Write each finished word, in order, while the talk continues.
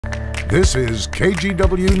This is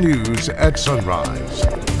KGW News at Sunrise.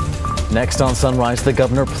 Next on Sunrise, the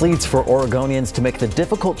governor pleads for Oregonians to make the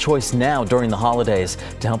difficult choice now during the holidays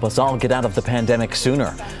to help us all get out of the pandemic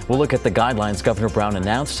sooner. We'll look at the guidelines Governor Brown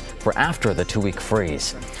announced for after the 2-week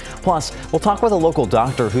freeze. Plus, we'll talk with a local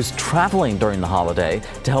doctor who's traveling during the holiday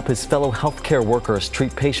to help his fellow healthcare workers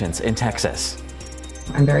treat patients in Texas.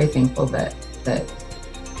 I'm very thankful that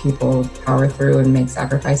people power through and make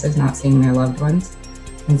sacrifices, not seeing their loved ones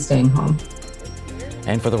and staying home.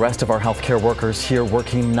 And for the rest of our healthcare workers here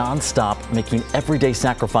working nonstop, making everyday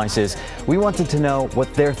sacrifices, we wanted to know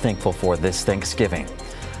what they're thankful for this Thanksgiving.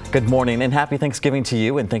 Good morning and happy Thanksgiving to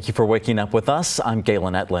you, and thank you for waking up with us. I'm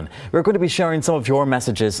Galen Etlin. We're going to be sharing some of your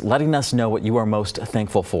messages, letting us know what you are most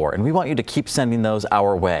thankful for, and we want you to keep sending those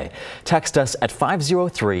our way. Text us at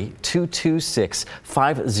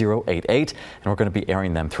 503-226-5088, and we're going to be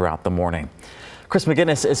airing them throughout the morning. Chris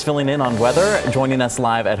McGinnis is filling in on weather, joining us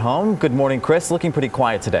live at home. Good morning, Chris. Looking pretty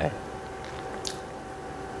quiet today.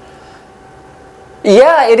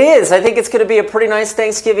 Yeah, it is. I think it's going to be a pretty nice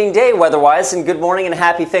Thanksgiving day weather-wise. And good morning and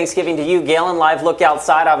happy Thanksgiving to you, Galen. Live look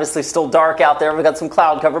outside. Obviously still dark out there. We've got some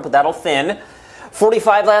cloud cover, but that'll thin.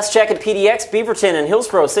 45 last check at PDX. Beaverton and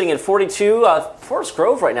Hillsborough sitting at 42. Forest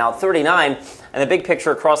Grove right now at 39. And the big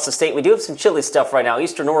picture across the state, we do have some chilly stuff right now.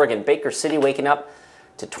 Eastern Oregon, Baker City waking up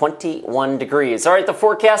to 21 degrees. All right, the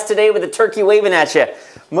forecast today with the turkey waving at you.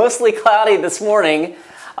 Mostly cloudy this morning.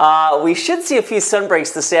 We should see a few sun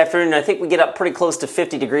breaks this afternoon. I think we get up pretty close to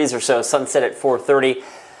 50 degrees or so. Sunset at 4:30.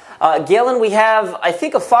 Galen, we have, I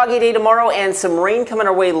think, a foggy day tomorrow and some rain coming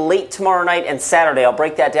our way late tomorrow night and Saturday. I'll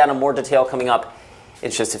break that down in more detail coming up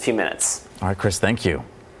in just a few minutes. All right, Chris, thank you.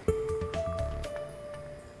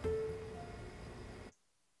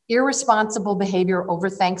 Irresponsible behavior over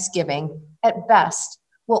Thanksgiving, at best,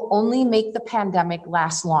 will only make the pandemic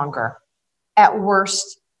last longer. At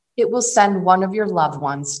worst, it will send one of your loved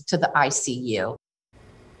ones to the ICU.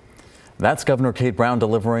 That's Governor Kate Brown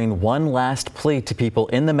delivering one last plea to people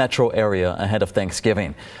in the metro area ahead of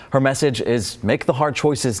Thanksgiving. Her message is make the hard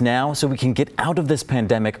choices now so we can get out of this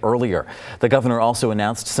pandemic earlier. The governor also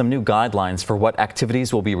announced some new guidelines for what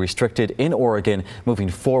activities will be restricted in Oregon moving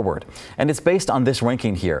forward. And it's based on this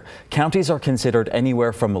ranking here. Counties are considered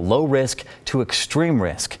anywhere from low risk to extreme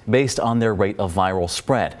risk based on their rate of viral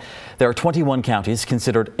spread. There are 21 counties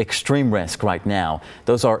considered extreme risk right now.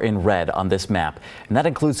 Those are in red on this map, and that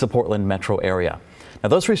includes the Portland metro area. Now,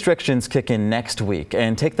 those restrictions kick in next week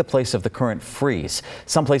and take the place of the current freeze.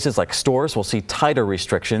 Some places like stores will see tighter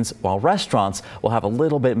restrictions, while restaurants will have a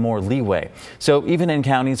little bit more leeway. So even in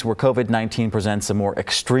counties where COVID-19 presents a more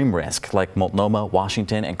extreme risk, like Multnomah,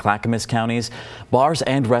 Washington, and Clackamas counties, bars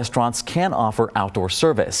and restaurants can offer outdoor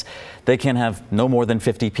service. They can have no more than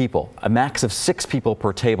 50 people, a max of 6 people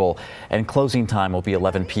per table, and closing time will be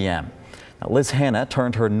 11 p.m. Liz Hanna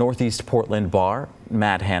turned her Northeast Portland bar,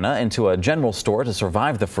 Mad Hanna, into a general store to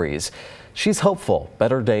survive the freeze. She's hopeful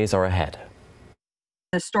better days are ahead.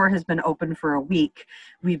 The store has been open for a week.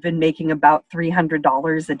 We've been making about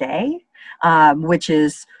 $300 a day, which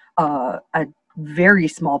is a very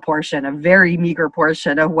small portion, a very meager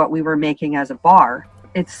portion of what we were making as a bar.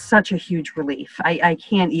 It's such a huge relief. I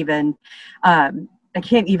can't even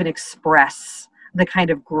express the kind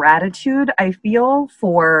of gratitude I feel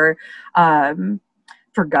for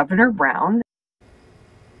Governor Brown.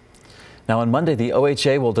 Now, on Monday, the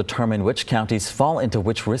OHA will determine which counties fall into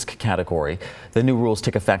which risk category. The new rules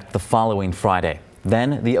take effect the following Friday.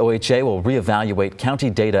 Then the OHA will reevaluate county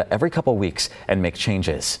data every couple weeks and make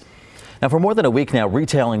changes. Now, for more than a week now,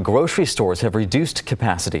 retail and grocery stores have reduced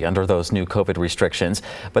capacity under those new COVID restrictions,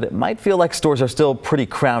 but it might feel like stores are still pretty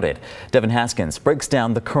crowded. Devin Haskins breaks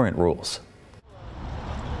down the current rules.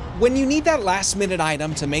 When you need that last-minute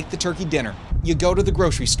item to make the turkey dinner, you go to the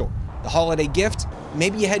grocery store. The holiday gift,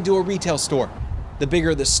 maybe you head to a retail store. The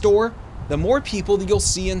bigger the store, the more people that you'll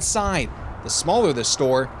see inside. The smaller the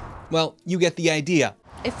store, well, you get the idea.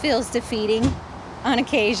 It feels defeating on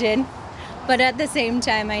occasion, but at the same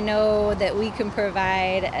time, I know that we can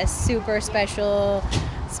provide a super special,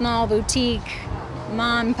 small boutique,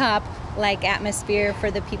 mom-pop like atmosphere for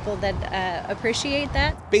the people that appreciate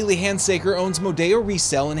that. Bailey Handsaker owns Modeo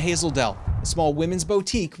Resale in Hazeldale, a small women's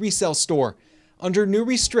boutique resale store. Under new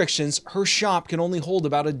restrictions, her shop can only hold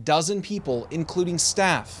about a dozen people, including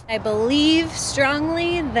staff. I believe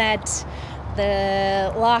strongly that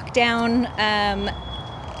the lockdown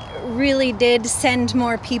really did send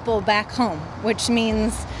more people back home, which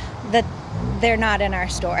means that they're not in our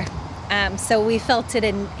store. So we felt it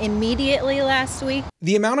immediately last week.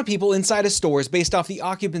 The amount of people inside a store is based off the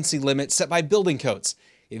occupancy limit set by building codes.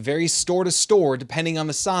 It varies store to store depending on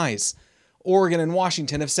the size. Oregon and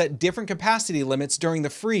Washington have set different capacity limits during the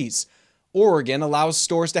freeze. Oregon allows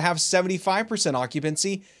stores to have 75%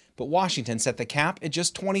 occupancy, but Washington set the cap at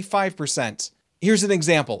just 25%. Here's an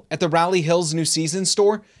example. At the Raleigh Hills New Season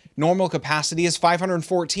store, normal capacity is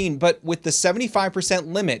 514, but with the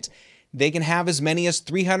 75% limit, they can have as many as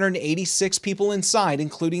 386 people inside,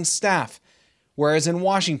 including staff. Whereas in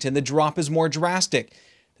Washington, the drop is more drastic.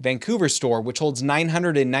 The Vancouver store, which holds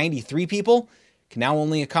 993 people, can now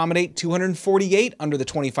only accommodate 248 under the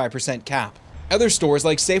 25% cap. Other stores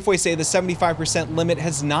like Safeway say the 75% limit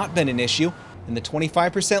has not been an issue, and the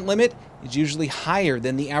 25% limit is usually higher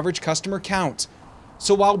than the average customer count.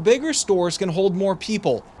 So while bigger stores can hold more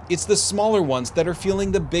people, it's the smaller ones that are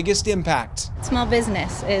feeling the biggest impact. Small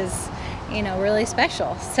business is, really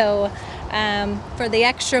special. So for the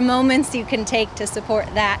extra moments you can take to support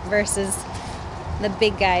that versus the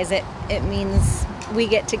big guys, it means we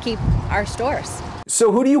get to keep our stores.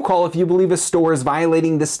 So who do you call if you believe a store is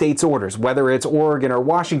violating the state's orders, whether it's Oregon or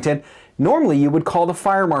Washington? Normally you would call the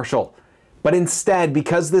fire marshal. But instead,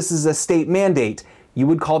 because this is a state mandate, you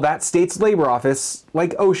would call that state's labor office,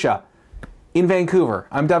 like OSHA. In Vancouver,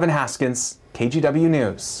 I'm Devin Haskins, KGW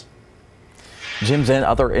News. Gyms and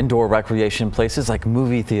other indoor recreation places like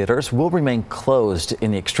movie theaters will remain closed in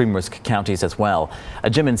the extreme risk counties as well. A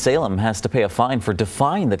gym in Salem has to pay a fine for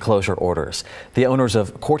defying the closure orders. The owners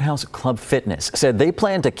of Courthouse Club Fitness said they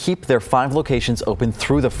plan to keep their 5 locations open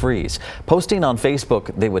through the freeze, posting on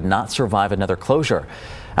Facebook they would not survive another closure.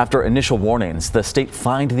 After initial warnings, the state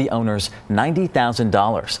fined the owners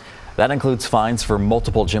 $90,000. That includes fines for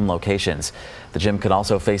multiple gym locations. The gym could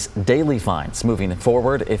also face daily fines moving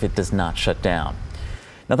forward if it does not shut down.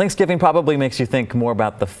 Now, Thanksgiving probably makes you think more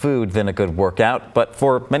about the food than a good workout, but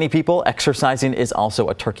for many people, exercising is also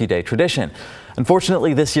a Turkey Day tradition.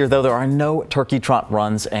 Unfortunately, this year, though, there are no turkey trot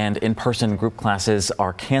runs and in-person group classes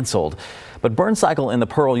are canceled. But Burn Cycle in the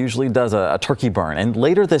Pearl usually does a turkey burn, and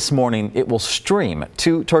later this morning, it will stream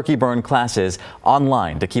 2 turkey burn classes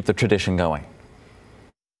online to keep the tradition going.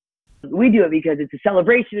 We do it because it's a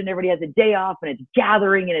celebration and everybody has a day off and it's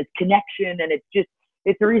gathering and it's connection and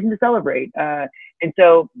it's a reason to celebrate. And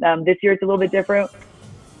so this year it's a little bit different.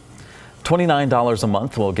 $29 a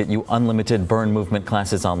month will get you unlimited burn movement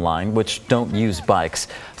classes online, which don't use bikes.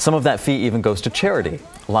 Some of that fee even goes to charity.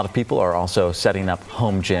 A lot of people are also setting up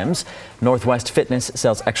home gyms. Northwest Fitness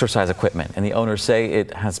sells exercise equipment, and the owners say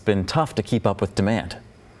it has been tough to keep up with demand.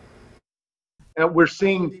 We're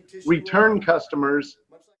seeing return customers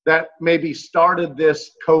that maybe started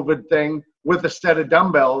this COVID thing with a set of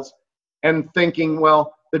dumbbells and thinking,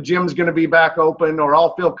 well, the gym's going to be back open or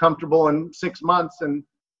I'll feel comfortable in 6 months. And,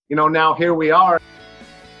 now here we are.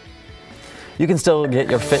 You can still get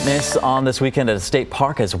your fitness on this weekend at a state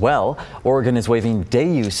park as well. Oregon is waiving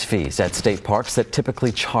day use fees at state parks that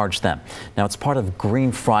typically charge them. Now, it's part of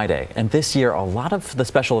Green Friday, and this year a lot of the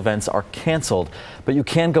special events are canceled, but you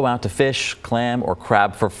can go out to fish, clam, or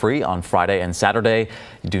crab for free on Friday and Saturday.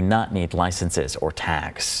 You do not need licenses or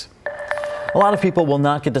tags. A lot of people will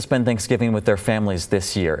not get to spend Thanksgiving with their families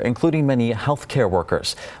this year, including many healthcare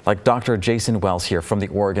workers, like Dr. Jason Wells here from the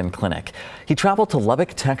Oregon Clinic. He traveled to Lubbock,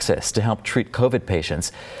 Texas to help treat COVID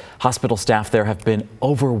patients. Hospital staff there have been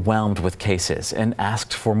overwhelmed with cases and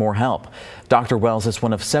asked for more help. Dr. Wells is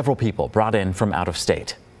one of several people brought in from out of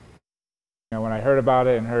state. When I heard about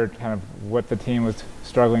it and heard kind of what the team was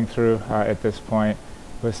struggling through at this point,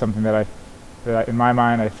 was something that in my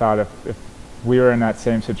mind, I thought if we were in that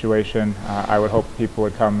same situation, I would hope people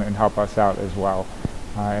would come and help us out as well.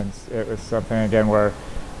 And it was something, again, where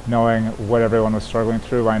knowing what everyone was struggling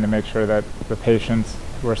through, wanting to make sure that the patients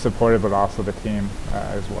were supported, but also the team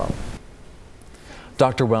as well.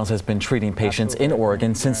 Dr. Wells has been treating patients in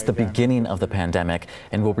Oregon since the beginning of the pandemic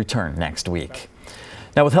and will return next week.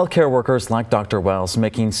 Now, with healthcare workers like Dr. Wells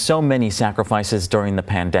making so many sacrifices during the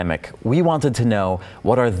pandemic, we wanted to know,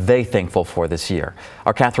 what are they thankful for this year?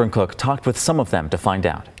 Our Catherine Cook talked with some of them to find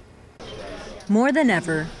out. More than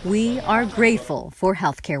ever, we are grateful for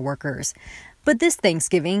healthcare workers. But this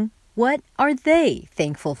Thanksgiving, what are they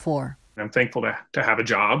thankful for? I'm thankful to have a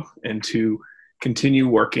job and to continue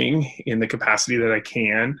working in the capacity that I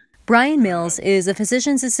can. Brian Mills is a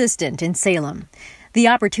physician's assistant in Salem. The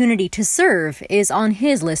opportunity to serve is on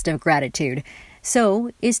his list of gratitude. So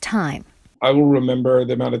is time. I will remember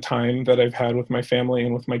the amount of time that I've had with my family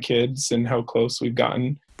and with my kids and how close we've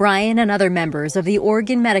gotten. Brian and other members of the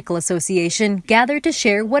Oregon Medical Association gathered to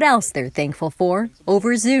share what else they're thankful for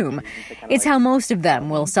over Zoom. It's how most of them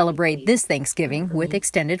will celebrate this Thanksgiving with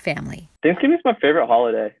extended family. Thanksgiving is my favorite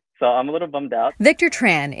holiday, so I'm a little bummed out. Victor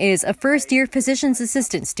Tran is a first-year physician's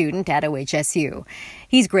assistant student at OHSU.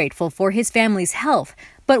 He's grateful for his family's health,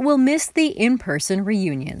 but will miss the in-person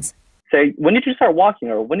reunions. Say, when did you start walking,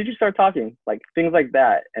 or when did you start talking? Like things like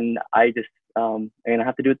that. And I just, and I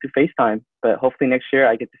have to do it through FaceTime. But hopefully next year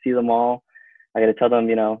I get to see them all. I got to tell them,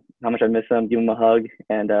 how much I miss them, give them a hug,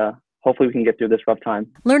 and hopefully we can get through this rough time.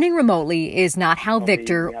 Learning remotely is not how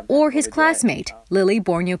Victor or his classmate, Lily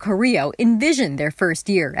Borneo Carrillo, envisioned their first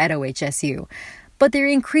year at OHSU, but they're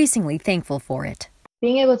increasingly thankful for it.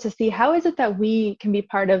 Being able to see how is it that we can be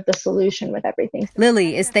part of the solution with everything.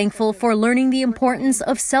 Lily is thankful for learning the importance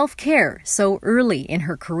of self-care so early in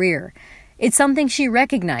her career. It's something she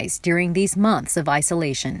recognized during these months of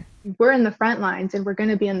isolation. We're in the front lines, and we're going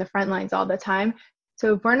to be in the front lines all the time.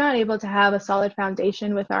 So if we're not able to have a solid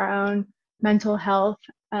foundation with our own mental health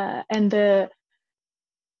and the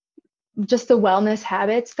wellness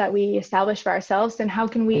habits that we establish for ourselves, then how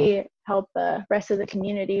can we help the rest of the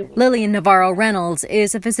community? Lillian Navarro Reynolds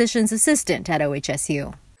is a physician's assistant at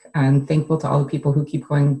OHSU. I'm thankful to all the people who keep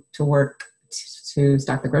going to work to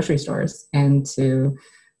stock the grocery stores and to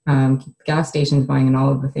keep the gas stations going and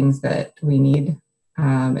all of the things that we need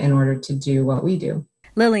in order to do what we do.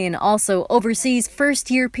 Lillian also oversees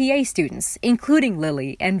first-year PA students, including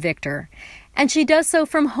Lily and Victor. And she does so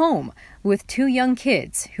from home with 2 young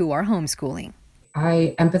kids who are homeschooling.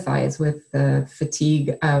 I empathize with the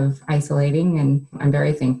fatigue of isolating, and I'm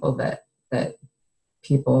very thankful that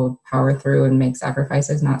people power through and make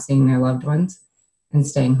sacrifices, not seeing their loved ones and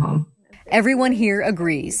staying home. Everyone here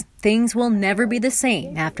agrees things will never be the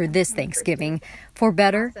same after this Thanksgiving, for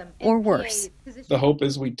better or worse. The hope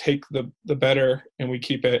is we take the better and we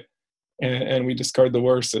keep it, and we discard the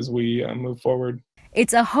worse as we move forward.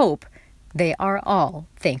 It's a hope they are all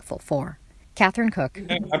thankful for. Catherine Cook.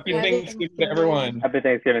 Happy Thanksgiving to everyone. Happy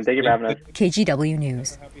Thanksgiving. Thank you for having us. KGW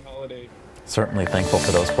News. Happy holiday. Certainly thankful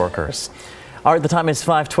for those workers. All right, the time is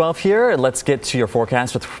 5:12 here. Let's get to your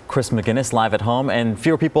forecast with Chris McGinnis live at home. And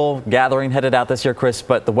fewer people gathering headed out this year, Chris,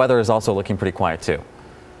 but the weather is also looking pretty quiet too.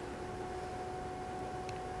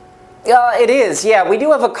 It is, yeah. We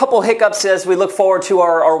do have a couple hiccups as we look forward to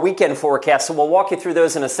our weekend forecast, so we'll walk you through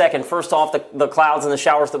those in a second. First off, the clouds and the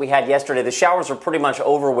showers that we had yesterday. The showers are pretty much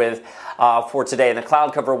over with for today, and the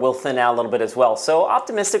cloud cover will thin out a little bit as well. So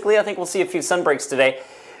optimistically, I think we'll see a few sunbreaks today.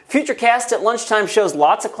 Futurecast at lunchtime shows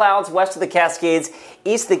lots of clouds west of the Cascades.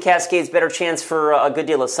 East of the Cascades, better chance for a good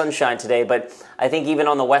deal of sunshine today. But I think even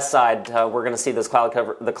on the west side, we're going to see the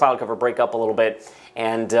cloud cover break up a little bit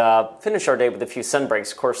and finish our day with a few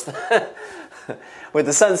sunbreaks. Of course, with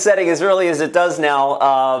the sun setting as early as it does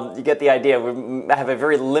now, you get the idea. We have a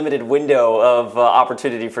very limited window of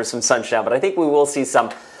opportunity for some sunshine, but I think we will see some.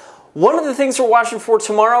 One of the things we're watching for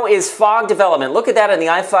tomorrow is fog development. Look at that in the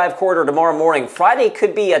I-5 corridor tomorrow morning. Friday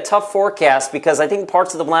could be a tough forecast because I think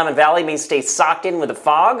parts of the Willamette Valley may stay socked in with the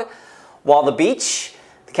fog, while the beach,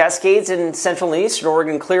 the Cascades, and central and eastern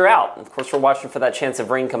Oregon clear out. Of course, we're watching for that chance of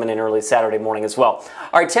rain coming in early Saturday morning as well.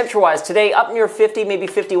 All right, temperature-wise, today up near 50, maybe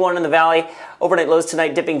 51 in the valley. Overnight lows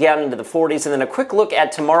tonight dipping down into the 40s. And then a quick look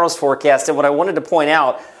at tomorrow's forecast. And what I wanted to point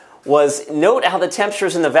out was note how the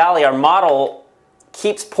temperatures in the valley, our model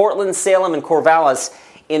keeps Portland, Salem, and Corvallis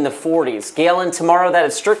in the 40s. Galen, tomorrow that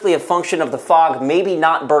is strictly a function of the fog maybe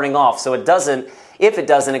not burning off. So it doesn't, if it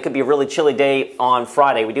doesn't, it could be a really chilly day on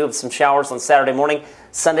Friday. We do have some showers on Saturday morning.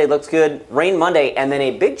 Sunday looks good. Rain Monday, and then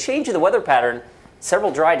a big change in the weather pattern. Several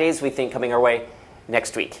dry days we think coming our way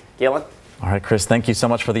next week. Galen? All right, Chris, thank you so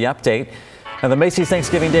much for the update. Now, the Macy's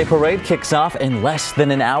Thanksgiving Day Parade kicks off in less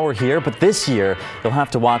than an hour here, but this year you'll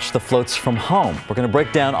have to watch the floats from home. We're going to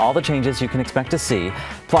break down all the changes you can expect to see.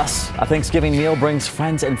 Plus, a Thanksgiving meal brings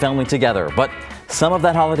friends and family together, but some of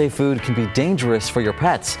that holiday food can be dangerous for your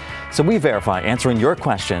pets. So we verify answering your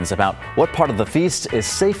questions about what part of the feast is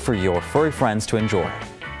safe for your furry friends to enjoy.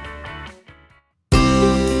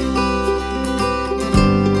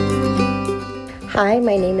 Hi,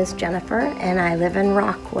 my name is Jennifer and I live in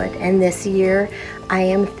Rockwood, and this year I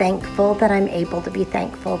am thankful that I'm able to be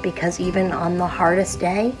thankful because even on the hardest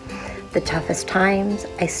day, the toughest times,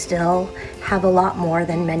 I still have a lot more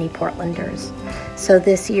than many Portlanders. So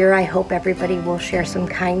this year I hope everybody will share some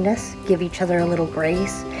kindness, give each other a little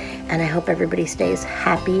grace, and I hope everybody stays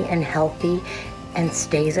happy and healthy and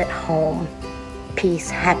stays at home. Peace.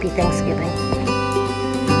 Happy Thanksgiving.